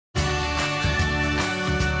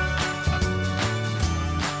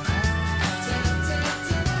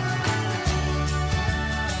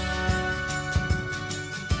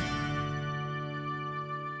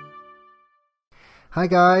Hi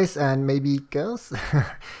guys and maybe girls.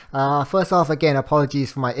 First off, again,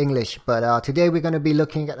 apologies for my English, but today we're going to be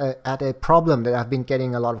looking at a problem that I've been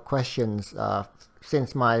getting a lot of questions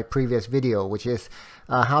since my previous video, which is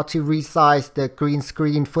how to resize the green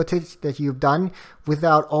screen footage that you've done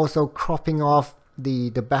without also cropping off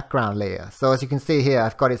the background layer. So as you can see here,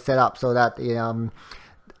 I've got it set up so that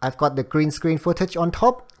I've got the green screen footage on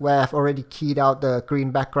top where I've already keyed out the green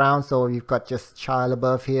background. So you've got just child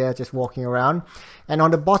above here just walking around. And on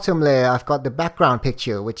the bottom layer, I've got the background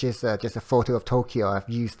picture, which is just a photo of Tokyo I've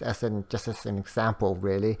used just as an example,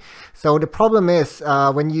 really. So the problem is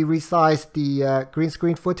when you resize the green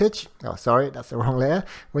screen footage, oh, sorry, that's the wrong layer.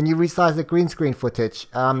 When you resize the green screen footage,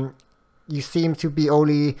 you seem to be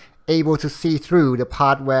only able to see through the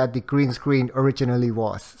part where the green screen originally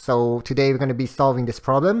was. So today we're going to be solving this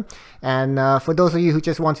problem, and for those of you who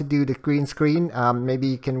just want to do the green screen, maybe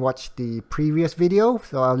you can watch the previous video,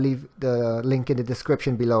 so I'll leave the link in the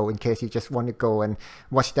description below in case you just want to go and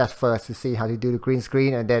watch that first to see how to do the green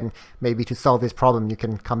screen, and then maybe to solve this problem you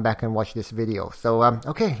can come back and watch this video. So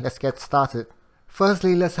okay, let's get started.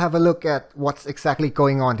 Firstly, let's have a look at what's exactly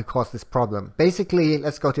going on to cause this problem. Basically,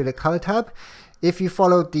 let's go to the color tab. If you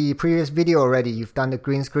followed the previous video already, you've done the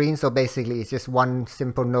green screen. So basically it's just one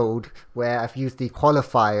simple node where I've used the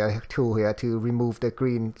qualifier tool here to remove the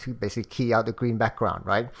green, to basically key out the green background,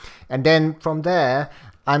 right? And then from there,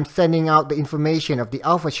 I'm sending out the information of the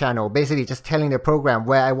alpha channel, basically just telling the program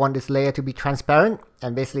where I want this layer to be transparent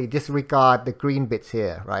and basically disregard the green bits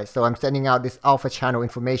here, right? So I'm sending out this alpha channel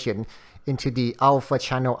information into the alpha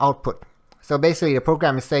channel output. So basically the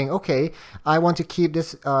program is saying, okay, I want to keep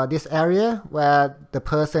this this area where the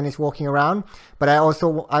person is walking around, but I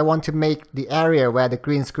want to make the area where the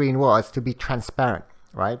green screen was to be transparent,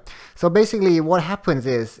 right? So basically what happens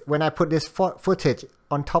is when I put this footage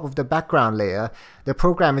on top of the background layer, the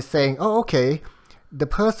program is saying, oh, okay, the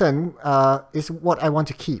person is what I want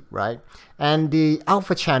to keep, right? And the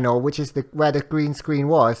alpha channel, which is where the green screen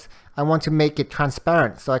was, I want to make it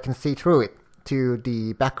transparent so I can see through it to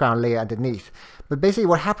the background layer underneath. But basically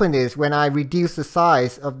what happened is when I reduce the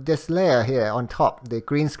size of this layer here on top, the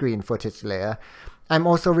green screen footage layer, I'm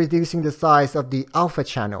also reducing the size of the alpha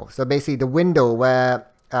channel. So basically the window where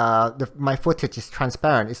my footage is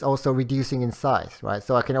transparent is also reducing in size, right?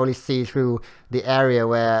 So I can only see through the area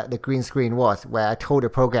where the green screen was, where I told the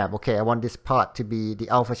program, okay, I want this part to be the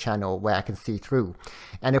alpha channel where I can see through.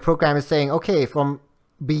 And the program is saying, okay, from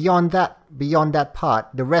beyond that part,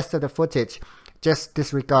 the rest of the footage, just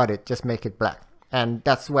disregard it, just make it black. And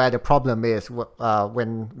that's where the problem is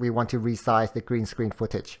when we want to resize the green screen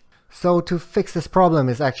footage. So to fix this problem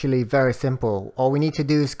is actually very simple. All we need to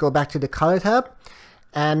do is go back to the color tab,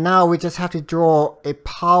 and now we just have to draw a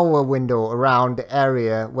power window around the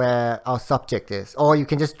area where our subject is. Or you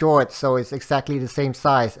can just draw it so it's exactly the same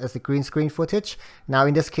size as the green screen footage. Now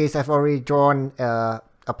in this case I've already drawn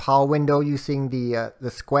a power window using the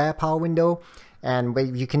square power window, and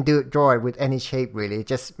you can draw it with any shape really.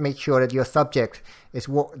 Just make sure that your subject is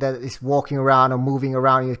walking around or moving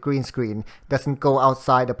around your green screen doesn't go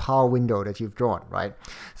outside the power window that you've drawn, right?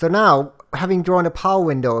 So now, having drawn the power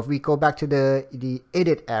window, if we go back to the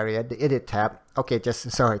edit area, the edit tab, okay,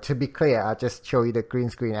 sorry, to be clear, I'll just show you the green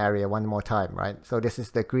screen area one more time, right? So this is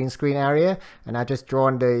the green screen area, and I just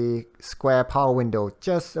drawn the square power window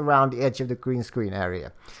just around the edge of the green screen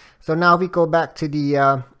area. So now we go back to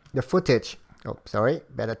the footage. Oh, sorry,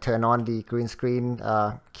 better turn on the green screen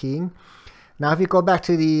keying. Now if you go back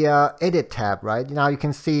to the edit tab, right, now you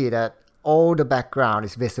can see that all the background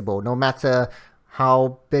is visible, no matter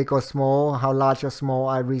how big or small, how large or small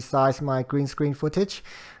I resize my green screen footage.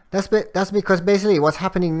 That's because basically what's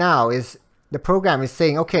happening now is the program is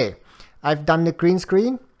saying, okay, I've done the green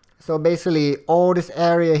screen, so basically all this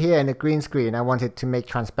area here in the green screen I wanted to make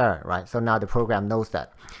transparent, right? So now the program knows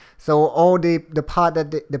that. So all the part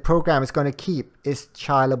that the program is going to keep is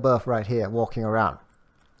child above right here walking around.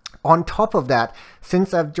 On top of that,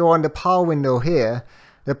 since I've drawn the power window here,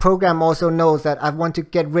 the program also knows that I want to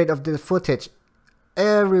get rid of the footage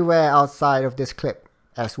everywhere outside of this clip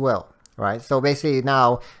as well, right? So basically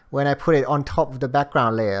now when I put it on top of the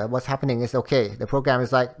background layer, what's happening is, okay, the program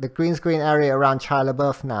is like, the green screen area around child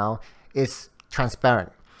above now is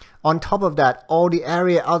transparent. On top of that, all the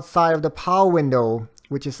area outside of the power window,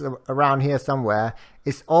 which is around here somewhere,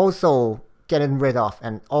 is also getting rid of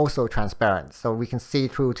and also transparent, so we can see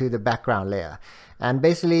through to the background layer. And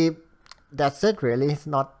basically that's it really. It's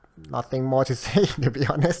nothing more to say, to be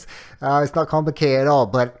honest. It's not complicated at all,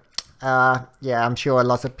 but yeah, I'm sure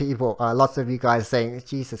lots of you guys saying,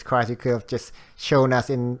 Jesus Christ, you could have just shown us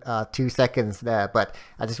in 2 seconds there. But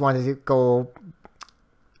I just wanted to go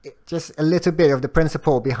just a little bit of the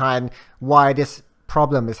principle behind why this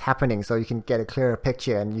problem is happening, so you can get a clearer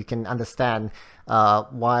picture and you can understand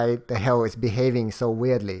why the hell is behaving so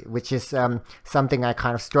weirdly, which is something I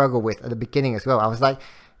kind of struggle with at the beginning as well. I was like,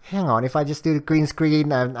 hang on, if I just do the green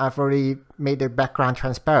screen and I've already made the background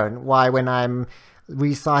transparent, why when I'm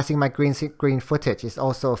resizing my green screen footage is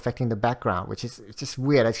also affecting the background, which is just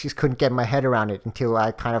weird. I just couldn't get my head around it until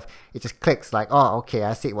I kind of, it just clicks like, oh, okay,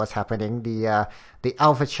 I see what's happening. The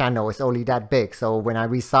alpha channel is only that big, so when I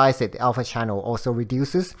resize it, the alpha channel also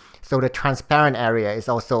reduces, so the transparent area is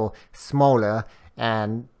also smaller,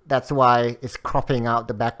 and that's why it's cropping out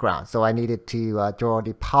the background. So I needed to draw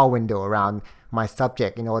the power window around my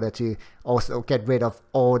subject in order to also get rid of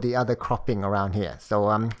all the other cropping around here.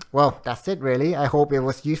 So well, that's it really. I hope it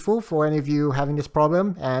was useful for any of you having this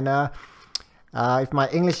problem, and if my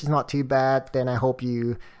English is not too bad, then I hope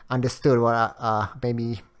you understood what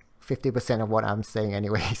maybe 50% of what I'm saying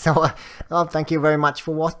anyway. So well, thank you very much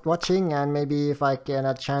for watching, and maybe if I get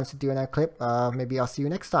a chance to do another clip, maybe I'll see you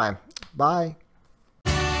next time. Bye.